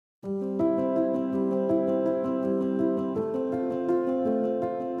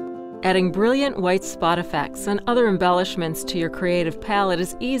Adding brilliant white spot effects and other embellishments to your creative palette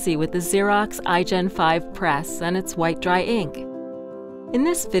is easy with the Xerox iGen5 press and its white dry ink. In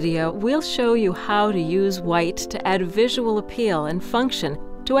this video, we'll show you how to use white to add visual appeal and function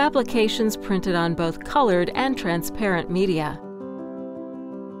to applications printed on both colored and transparent media.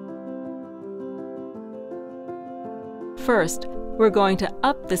 First, we're going to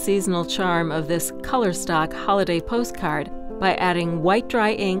up the seasonal charm of this color stock holiday postcard by adding white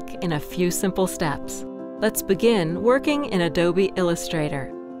dry ink in a few simple steps. Let's begin working in Adobe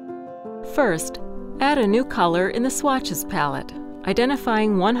Illustrator. First, add a new color in the Swatches palette,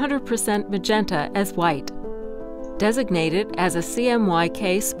 identifying 100% magenta as white. Designate it as a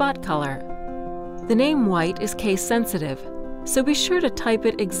CMYK spot color. The name white is case sensitive, so be sure to type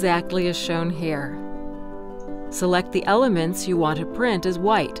it exactly as shown here. Select the elements you want to print as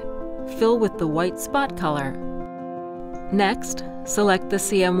white. Fill with the white spot color. Next, select the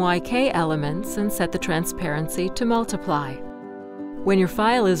CMYK elements and set the transparency to multiply. When your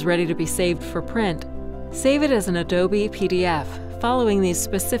file is ready to be saved for print, save it as an Adobe PDF, following these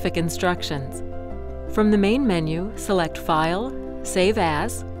specific instructions. From the main menu, select File, Save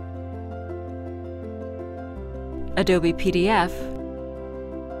As, Adobe PDF,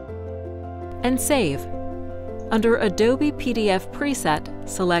 and Save. Under Adobe PDF Preset,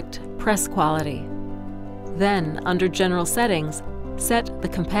 select Press Quality. Then, under General Settings, set the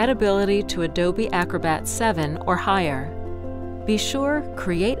compatibility to Adobe Acrobat 7 or higher. Be sure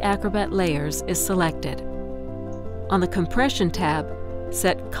Create Acrobat Layers is selected. On the Compression tab,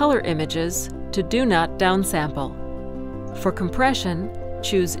 set Color Images to Do Not Downsample. For compression,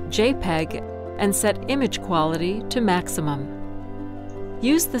 choose JPEG and set Image Quality to Maximum.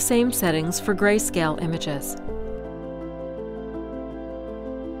 Use the same settings for grayscale images.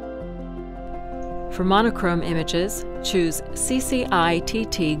 For monochrome images, choose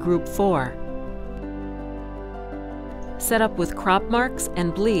CCI-TT Group 4. Set up with crop marks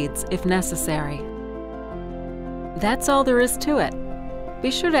and bleeds if necessary. That's all there is to it.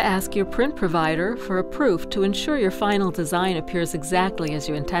 Be sure to ask your print provider for a proof to ensure your final design appears exactly as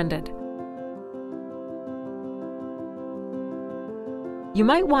you intended. You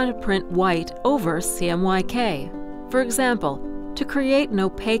might want to print white over CMYK. For example, to create an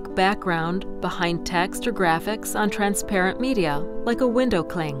opaque background behind text or graphics on transparent media, like a window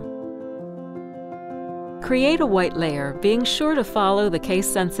cling. Create a white layer, being sure to follow the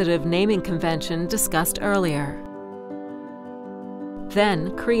case-sensitive naming convention discussed earlier.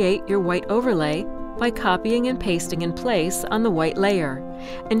 Then, create your white overlay by copying and pasting in place on the white layer,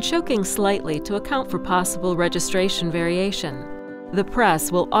 and choking slightly to account for possible registration variation. The press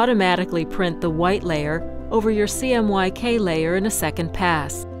will automatically print the white layer over your CMYK layer in a second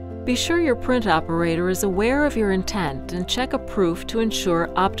pass. Be sure your print operator is aware of your intent and check a proof to ensure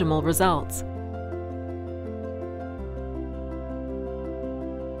optimal results.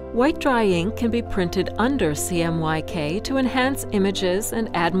 White dry ink can be printed under CMYK to enhance images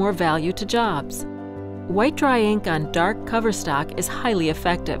and add more value to jobs. White dry ink on dark cover stock is highly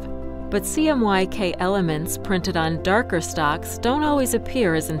effective, but CMYK elements printed on darker stocks don't always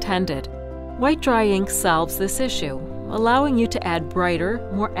appear as intended. White dry ink solves this issue, allowing you to add brighter,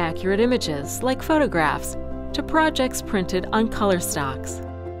 more accurate images, like photographs, to projects printed on color stocks.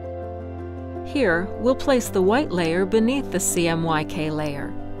 Here, we'll place the white layer beneath the CMYK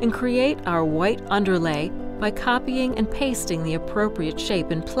layer and create our white underlay by copying and pasting the appropriate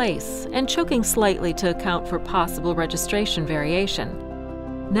shape in place and choking slightly to account for possible registration variation.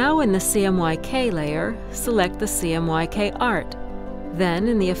 Now in the CMYK layer, select the CMYK art. Then,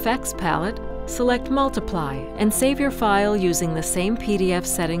 in the Effects palette, select Multiply and save your file using the same PDF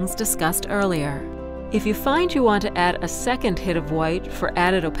settings discussed earlier. If you find you want to add a second hit of white for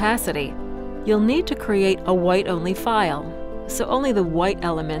added opacity, you'll need to create a white-only file, so only the white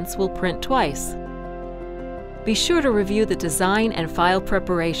elements will print twice. Be sure to review the design and file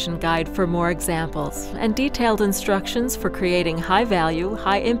preparation guide for more examples and detailed instructions for creating high-value,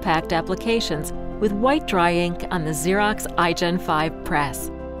 high-impact applications with white dry ink on the Xerox iGen5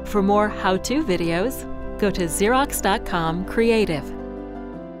 press. For more how-to videos, go to xerox.com/creative.